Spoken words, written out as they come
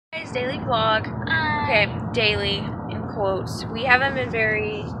Guys, daily vlog. Okay, daily in quotes. We haven't been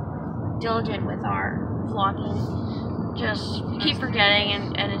very diligent with our vlogging. Just we keep forgetting,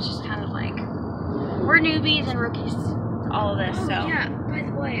 and it's just kind of like we're newbies and rookies to all of this. So yeah. By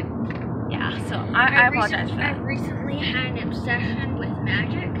the way, yeah. So I apologize for that. I recently had an obsession with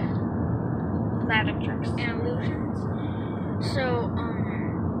magic tricks and illusions. So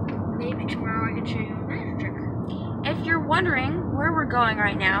maybe tomorrow I can show you a magic trick. If you're wondering where we're going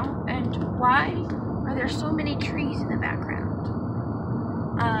right now and why are there so many trees in the background,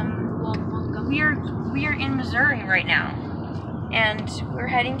 we are in Missouri right now, and we're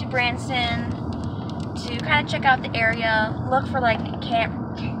heading to Branson to kind of check out the area, look for like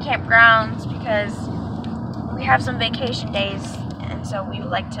campgrounds, because we have some vacation days, and so we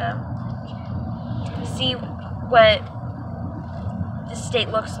would like to see what the state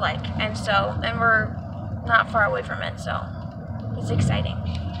looks like, and we're not far away from it, so it's exciting.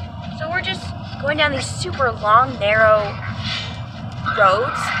 So we're just going down these super long, narrow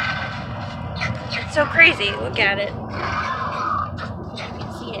roads. It's so crazy. Look at it. You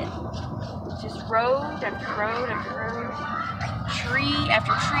can see it. It's just road after road after road, tree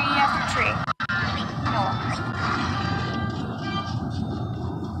after tree after tree. No.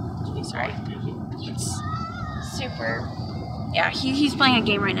 Sorry. It's super. Yeah, he's playing a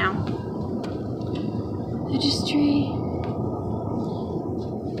game right now. Just tree.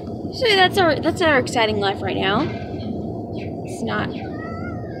 So that's our exciting life right now. It's not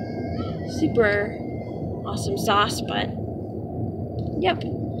super awesome sauce, but yep.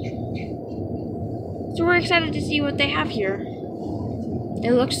 So we're excited to see what they have here.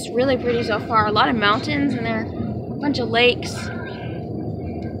 It looks really pretty so far. A lot of mountains and there are a bunch of lakes.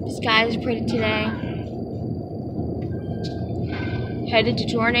 The sky is pretty today. Headed to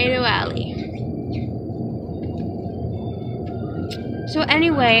Tornado Alley. So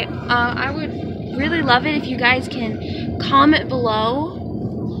anyway, I would really love it if you guys can comment below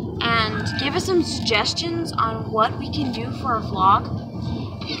and give us some suggestions on what we can do for a vlog,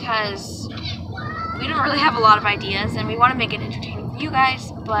 because we don't really have a lot of ideas and we want to make it entertaining for you guys,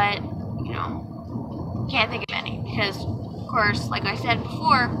 but you know, can't think of any because, of course, like I said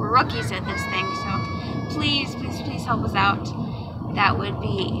before, we're rookies at this thing, so please help us out. That would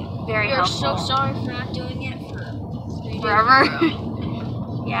be very helpful. We're so sorry for not doing it forever.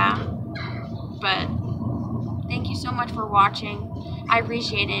 Yeah, but thank you so much for watching. I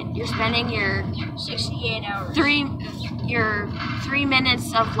appreciate it. You're spending your 68 hours. 3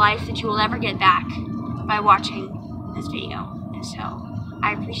 minutes of life that you will never get back by watching this video, and so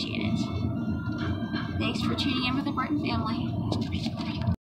I appreciate it. Thanks for tuning in with the Burton family.